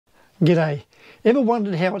G'day. Ever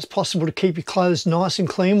wondered how it's possible to keep your clothes nice and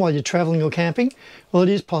clean while you're travelling or camping? Well, it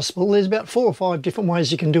is possible. There's about 4 or 5 different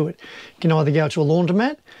ways you can do it. You can either go to a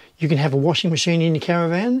laundromat, you can have a washing machine in your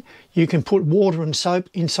caravan, you can put water and soap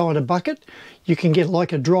inside a bucket, you can get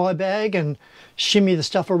like a dry bag and shimmy the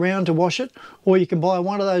stuff around to wash it, or you can buy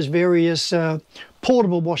one of those various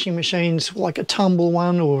portable washing machines, like a tumble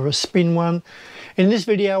one or a spin one. In this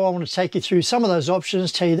video I want to take you through some of those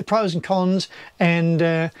options, tell you the pros and cons,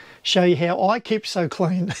 and show you how I keep so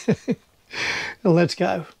clean. Well, let's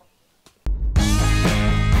go.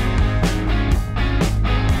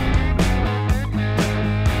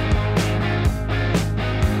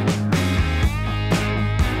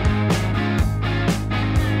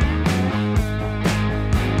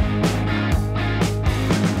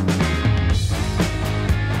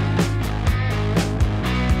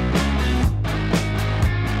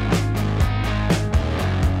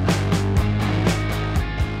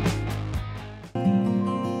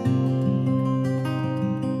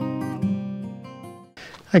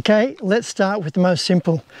 Okay, let's start with the most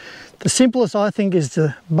simple. The simplest, I think, is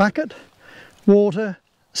the bucket, water,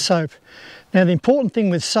 soap. Now the important thing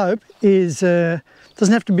with soap is, it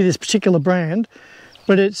doesn't have to be this particular brand,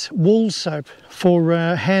 but it's wool soap for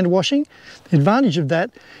hand washing. The advantage of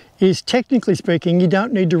that is, technically speaking, you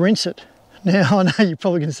don't need to rinse it. Now I know you're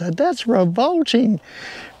probably going to say, that's revolting.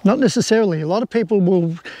 Not necessarily. A lot of people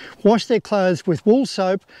will wash their clothes with wool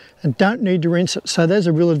soap and don't need to rinse it. So there's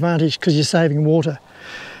a real advantage because you're saving water.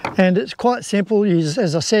 And it's quite simple.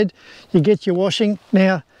 As I said, you get your washing.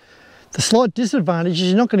 Now, the slight disadvantage is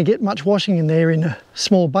you're not going to get much washing in there in a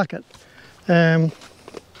small bucket. Here's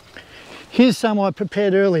some I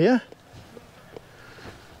prepared earlier.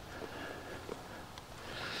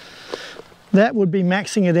 That would be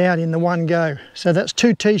maxing it out in the one go. So that's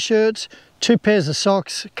 2 t-shirts, 2 pairs of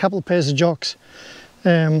socks, a couple of pairs of jocks.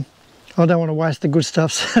 I don't want to waste the good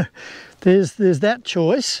stuff, so there's that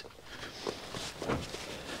choice.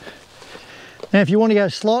 Now if you want to go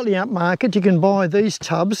slightly upmarket, you can buy these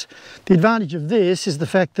tubs. The advantage of this is the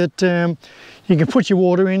fact that you can put your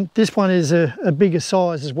water in. This one is a bigger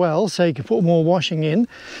size as well, so you can put more washing in.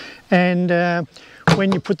 And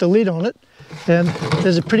when you put the lid on it,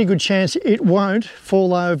 there's a pretty good chance it won't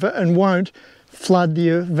fall over and won't flood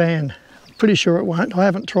your van. I'm pretty sure it won't. I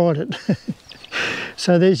haven't tried it.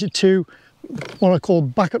 So there's your 2, what I call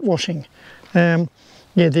bucket washing.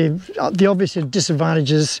 Yeah, the obvious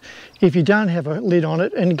disadvantage is if you don't have a lid on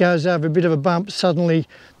it and it goes over a bit of a bump, suddenly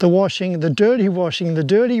the dirty washing, the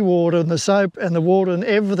dirty water and the soap and the water and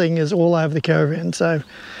everything is all over the caravan. So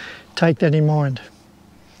take that in mind.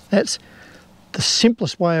 That's the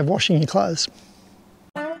simplest way of washing your clothes.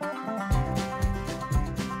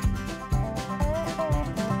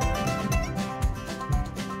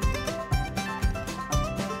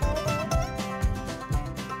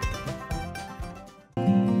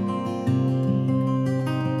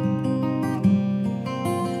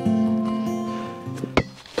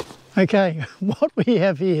 Okay, what we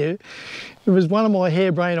have here, it was one of my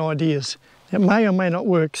harebrained ideas. It may or may not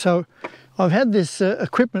work. So I've had this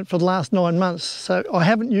equipment for the last 9 months, so I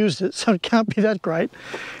haven't used it, so it can't be that great.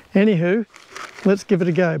 Anywho, let's give it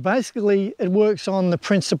a go. Basically, it works on the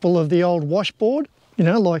principle of the old washboard, you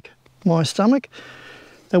know, like my stomach.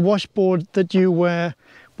 The washboard that you wet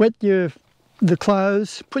the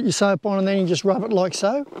clothes, put your soap on, and then you just rub it like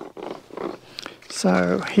so.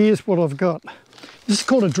 So here's what I've got. This is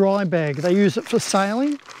called a dry bag. They use it for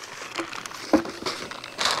sailing.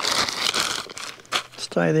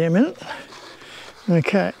 Stay there a minute.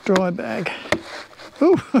 Okay, dry bag.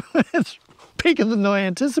 Oh, it's bigger than I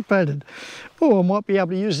anticipated. Oh, I might be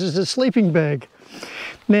able to use this as a sleeping bag.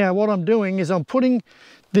 Now what I'm doing is I'm putting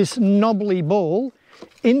this knobbly ball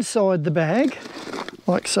inside the bag,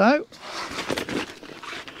 like so.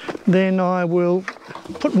 Then I will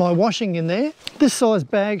put my washing in there. This size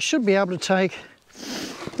bag should be able to take,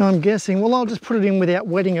 I'm guessing, well, I'll just put it in without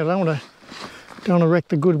wetting it. I don't want to wreck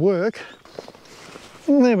the good work.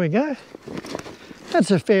 Well, there we go. That's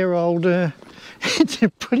a fair old, it's a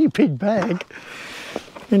pretty big bag.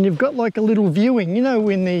 And you've got like a little viewing, you know,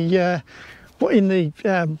 in the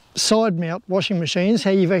side mount washing machines,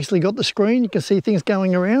 how you've actually got the screen, you can see things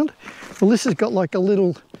going around. Well, this has got like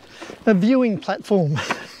a viewing platform.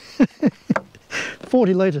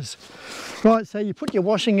 40 litres. Right, so you put your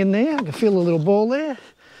washing in there. I can feel a little ball there.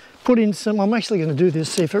 Put in some, I'm actually going to do this,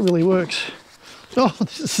 see if it really works. Oh,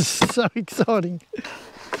 this is so exciting.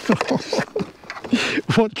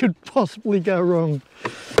 What could possibly go wrong?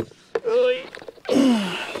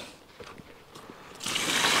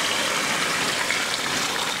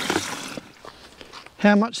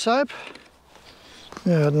 How much soap? I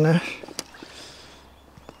don't know.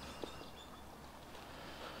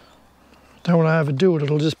 Don't want to overdo it,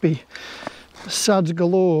 it'll just be suds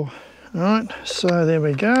galore. Alright, so there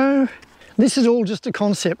we go. This is all just a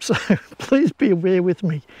concept, so please bear with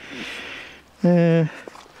me. I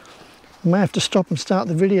may have to stop and start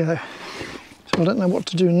the video, so I don't know what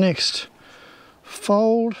to do next.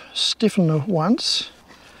 Fold, stiffen it once.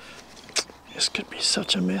 This could be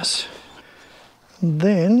such a mess. And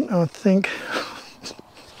then I think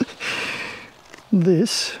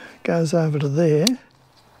this goes over to there.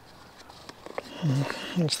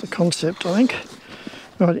 That's the concept, I think.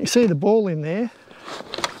 Right, you can see the ball in there.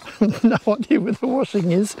 No idea where the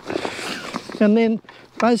washing is. And then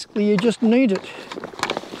basically you just knead it.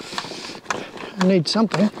 You need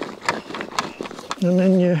something. And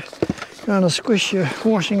then you kind of squish your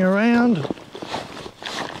washing around.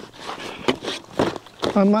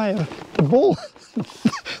 I may have,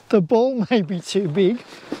 the ball may be too big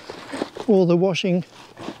or the washing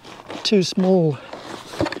too small.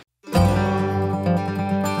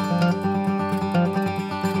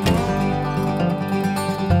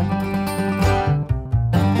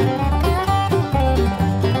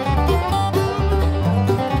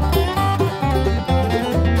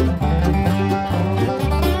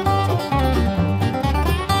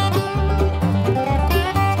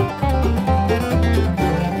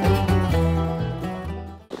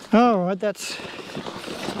 Alright, that's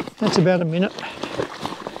about a minute.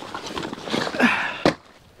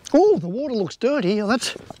 Oh, the water looks dirty. Oh,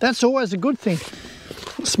 that's always a good thing.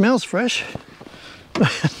 It smells fresh.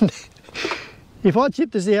 If I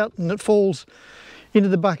tip this out and it falls into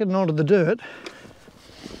the bucket and onto the dirt,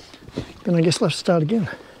 then I guess I'll have to start again.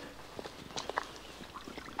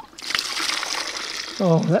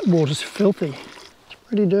 Oh, that water's filthy. It's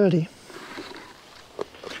pretty dirty.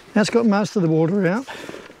 That's got most of the water out.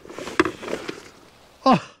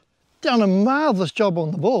 Oh, done a marvellous job on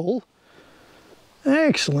the ball.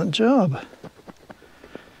 Excellent job.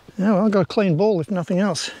 Yeah, well, I've got a clean ball if nothing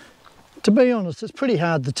else. To be honest, it's pretty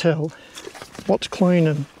hard to tell what's clean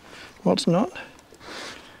and what's not.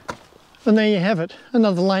 And there you have it,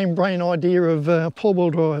 another lame brain idea of pull-wheel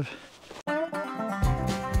drive.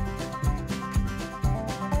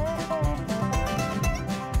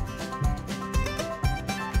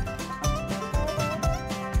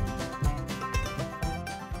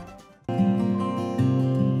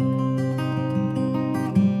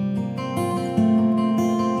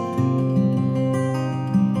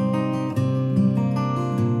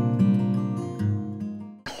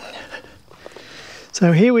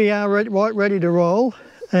 So here we are, right ready to roll,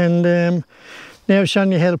 and now I've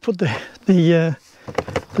shown you how to put the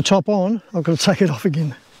top on. I've got to take it off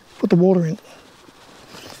again, put the water in.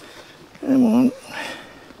 Come on.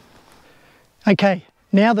 Okay,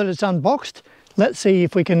 now that it's unboxed, let's see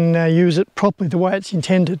if we can use it properly the way it's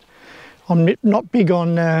intended. I'm not big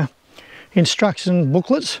on instruction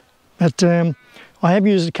booklets, but I have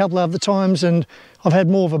used it a couple of other times and I've had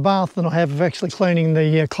more of a bath than I have of actually cleaning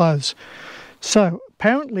the clothes. So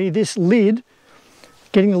apparently this lid,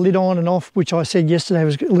 getting the lid on and off, which I said yesterday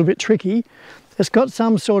was a little bit tricky, it's got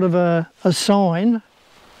some sort of a sign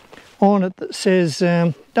on it that says,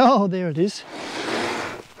 oh, there it is.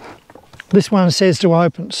 This one says to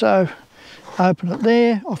open, so open it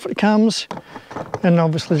there, off it comes, and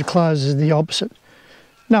obviously the close is the opposite.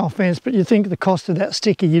 No offence, but you'd think the cost of that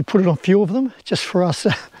sticker, you'd put it on a few of them, just for us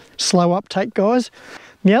slow uptake guys.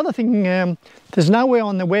 The other thing, there's nowhere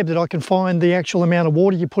on the web that I can find the actual amount of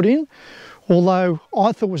water you put in, although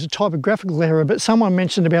I thought it was a typographical error, but someone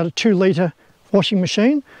mentioned about a 2 litre washing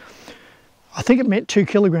machine. I think it meant 2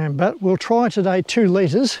 kilogram, but we'll try today 2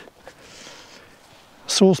 litres.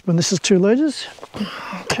 Saucepan, this is 2 litres.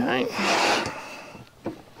 Okay.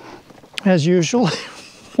 As usual,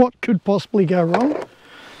 what could possibly go wrong?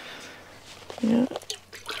 Yeah.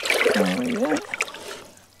 There we go.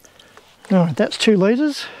 Alright, that's 2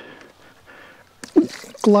 litres.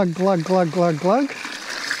 Glug, glug, glug, glug, glug.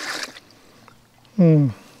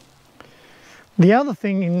 The other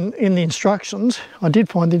thing in the instructions, I did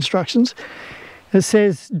find the instructions, it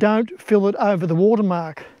says don't fill it over the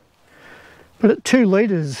watermark. But at 2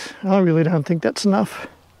 litres, I really don't think that's enough.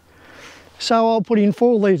 So I'll put in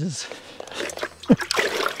 4 litres,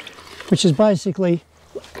 which is basically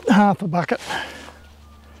half a bucket.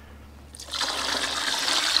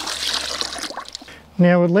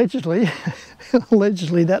 Now allegedly,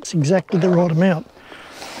 allegedly that's exactly the right amount.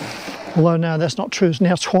 Although no, that's not true, it's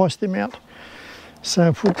now twice the amount.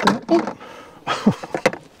 So put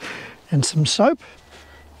that, and some soap.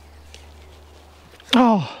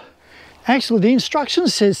 Oh, actually the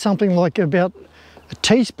instructions says something like about a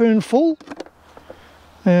teaspoonful.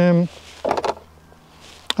 I'll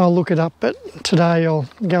look it up, but today I'll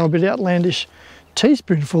go a bit outlandish.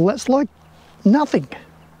 Teaspoonful, that's like nothing.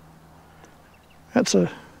 That's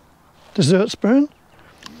a dessert spoon.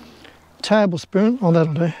 Tablespoon, oh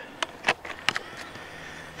that'll do.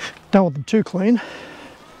 Don't want them too clean.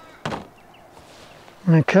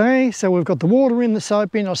 Okay, so we've got the water in, the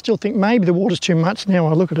soap in. I still think maybe the water's too much now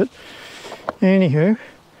I look at it. Anywho,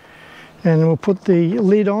 and we'll put the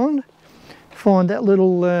lid on. Find that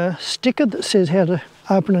little sticker that says how to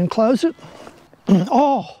open and close it.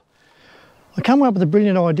 Oh, I came up with a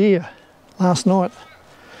brilliant idea last night.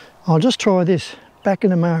 I'll just try this back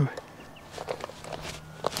in a mo.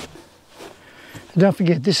 Don't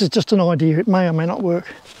forget, this is just an idea. It may or may not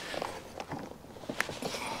work.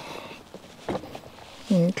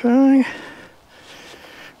 Okay.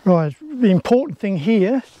 Right, the important thing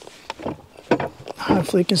here,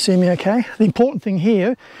 hopefully you can see me okay. The important thing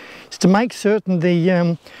here is to make certain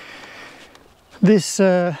the this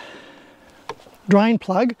drain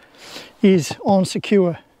plug is on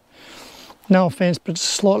secure. No offence, but it's a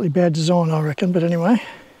slightly bad design I reckon, but anyway.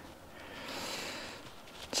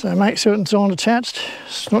 So make certain it's on attached,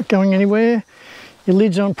 it's not going anywhere. Your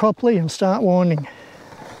lid's on properly and start winding.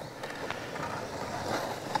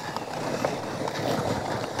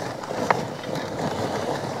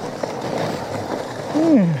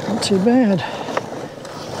 Yeah, not too bad.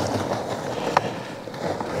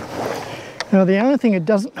 Now the only thing it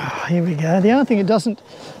doesn't, oh, here we go, the only thing it doesn't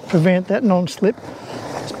prevent that non-slip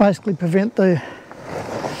is basically prevent the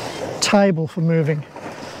table from moving.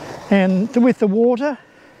 And with the water,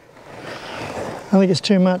 I think it's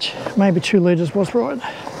too much, maybe 2 litres was right.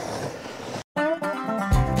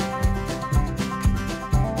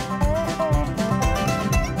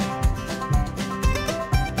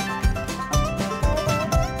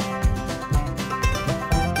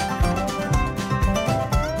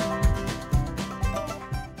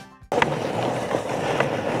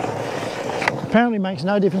 Apparently it makes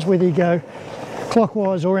no difference whether you go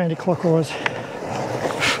clockwise or anti-clockwise.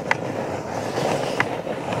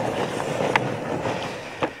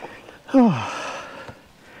 Oh.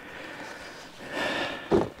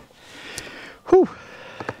 Whew.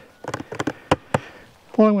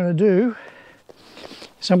 What I'm going to do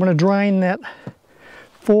is I'm going to drain that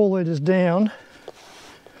 4 litres down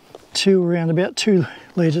to around about 2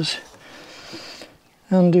 litres.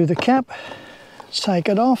 Undo the cap, take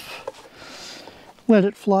it off, let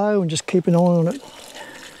it flow and just keep an eye on it.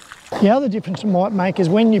 The other difference it might make is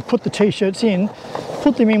when you put the t-shirts in,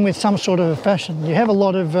 put them in with some sort of a fashion. You have a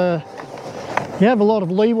lot of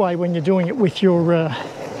leeway when you're doing it with your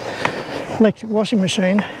electric washing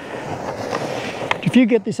machine. If you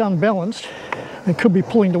get this unbalanced, it could be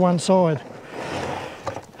pulling to one side.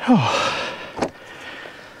 Oh,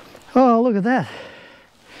 oh look at that.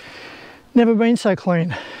 Never been so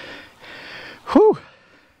clean. Whew.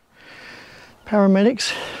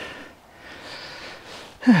 Paramedics.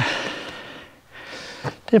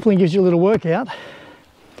 Definitely gives you a little workout.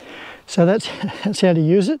 So that's how to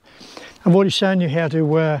use it. I've already shown you how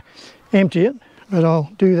to empty it, but I'll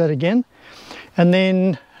do that again. And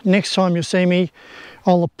then next time you see me,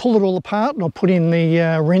 I'll pull it all apart and I'll put in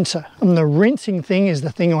the rinser. And the rinsing thing is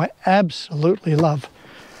the thing I absolutely love.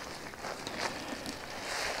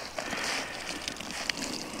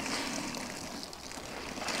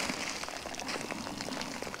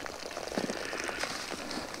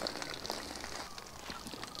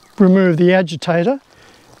 Remove the agitator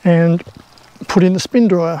and put in the spin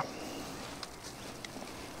dryer.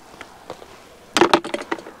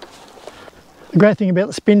 The great thing about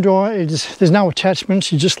the spin dryer is there's no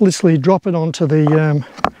attachments, you just literally drop it onto the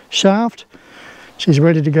shaft. She's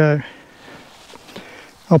ready to go.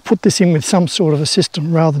 I'll put this in with some sort of a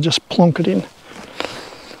system rather than just plonk it in.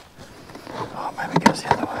 Oh, maybe it goes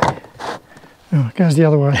the other way. Oh, it goes the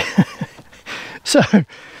other way. So,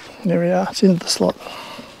 there we are, it's into the slot.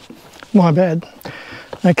 My bad.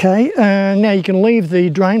 Okay, now you can leave the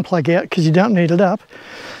drain plug out because you don't need it up.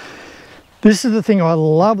 This is the thing I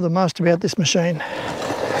love the most about this machine.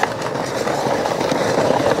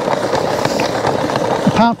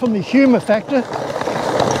 Apart from the humour factor,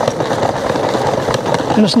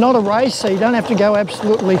 and it's not a race, so you don't have to go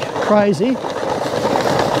absolutely crazy.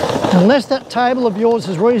 Unless that table of yours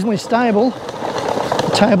is reasonably stable,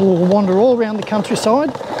 the table will wander all around the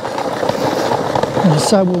countryside. And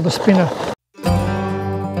so will the spinner.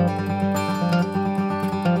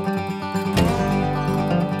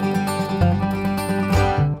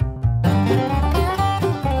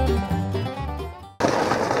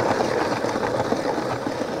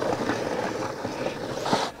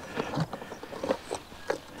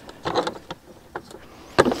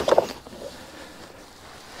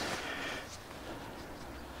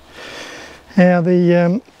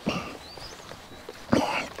 Now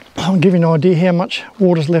I'll give you an idea how much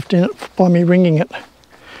water's left in it by me wringing it.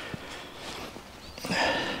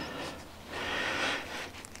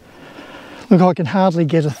 Look, I can hardly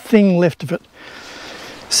get a thing left of it.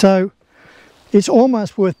 So it's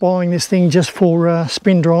almost worth buying this thing just for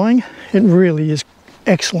spin drying. It really is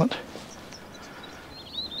excellent.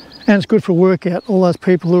 And it's good for a workout. All those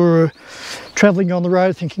people who are travelling on the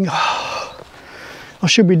road thinking, oh, I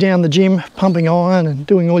should be down the gym pumping iron and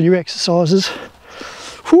doing all your exercises.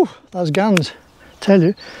 Whew, those guns, tell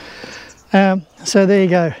you. So there you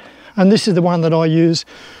go. And this is the one that I use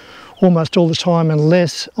almost all the time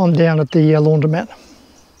unless I'm down at the laundromat.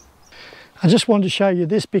 I just wanted to show you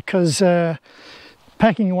this because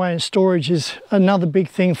packing away in storage is another big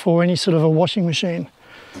thing for any sort of a washing machine.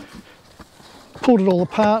 Pulled it all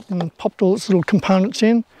apart and popped all its little components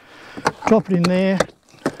in, drop it in there.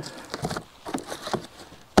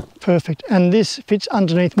 Perfect. And this fits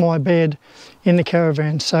underneath my bed in the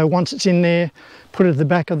caravan. So once it's in there, put it at the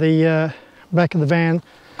back of the van.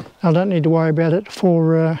 I don't need to worry about it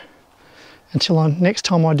for until next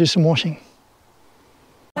time I do some washing.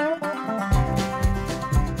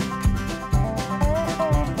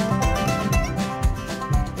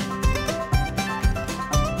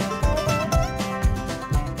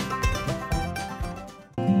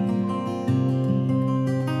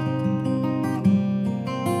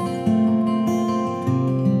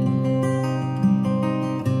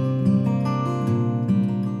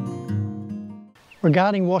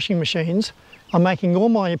 Regarding washing machines, I'm making all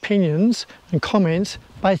my opinions and comments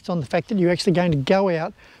based on the fact that you're actually going to go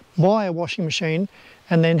out, buy a washing machine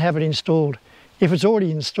and then have it installed. If it's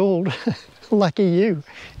already installed, lucky you,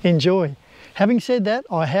 enjoy. Having said that,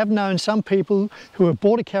 I have known some people who have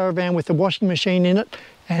bought a caravan with a washing machine in it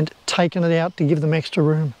and taken it out to give them extra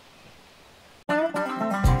room.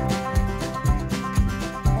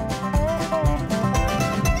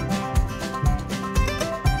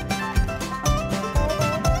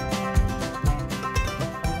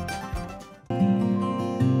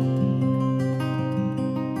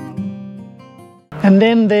 And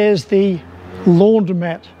then there's the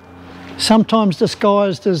laundromat, sometimes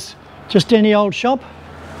disguised as just any old shop.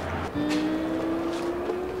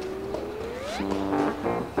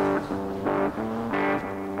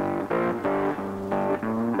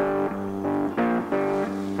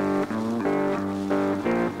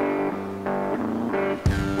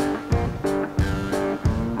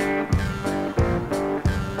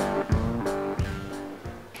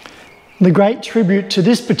 The great tribute to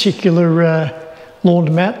this particular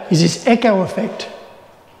laundromat is this echo effect.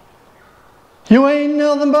 You ain't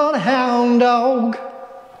nothing but a hound dog.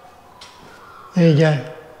 There you go.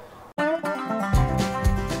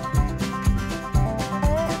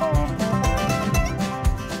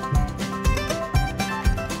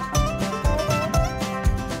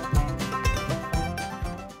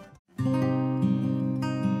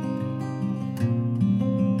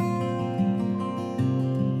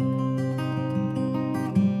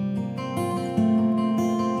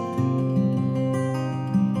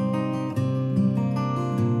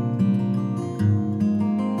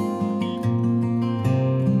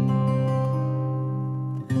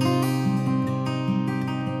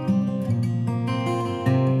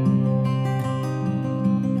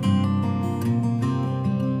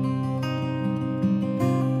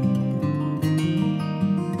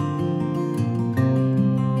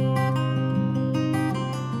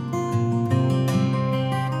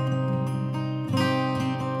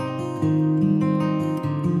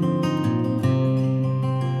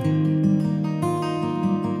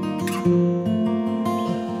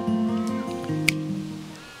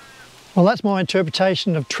 Well, that's my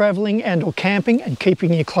interpretation of travelling and or camping and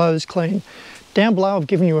keeping your clothes clean. Down below I've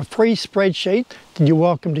given you a free spreadsheet that you're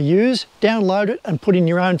welcome to use. Download it and put in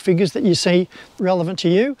your own figures that you see relevant to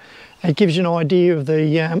you. It gives you an idea of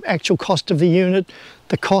the actual cost of the unit,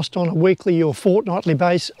 the cost on a weekly or fortnightly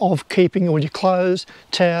basis of keeping all your clothes,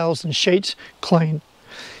 towels and sheets clean.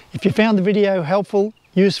 If you found the video helpful,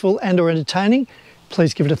 useful and or entertaining,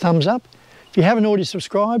 please give it a thumbs up. If you haven't already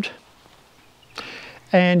subscribed,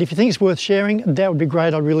 and if you think it's worth sharing, that would be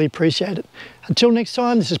great. I'd really appreciate it. Until next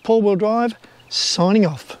time, this is Paul Wheel Drive, signing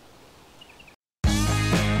off.